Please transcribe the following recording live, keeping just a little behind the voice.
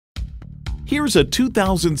Here's a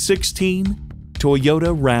 2016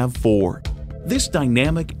 Toyota RAV4. This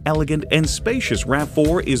dynamic, elegant, and spacious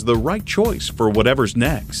RAV4 is the right choice for whatever's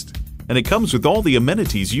next. And it comes with all the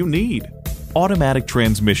amenities you need. Automatic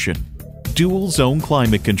transmission, dual zone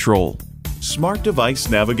climate control, smart device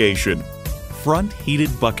navigation, front heated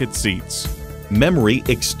bucket seats, memory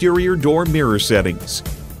exterior door mirror settings,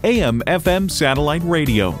 AM/FM satellite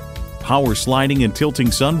radio, power sliding and tilting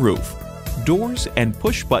sunroof, doors and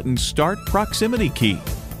push-button start proximity key,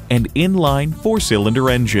 and inline 4-cylinder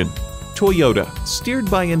engine. Toyota, steered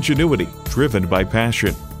by ingenuity, driven by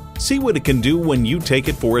passion. See what it can do when you take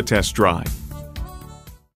it for a test drive.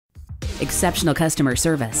 Exceptional customer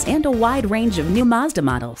service and a wide range of new Mazda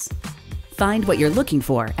models. Find what you're looking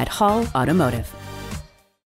for at Hall Automotive.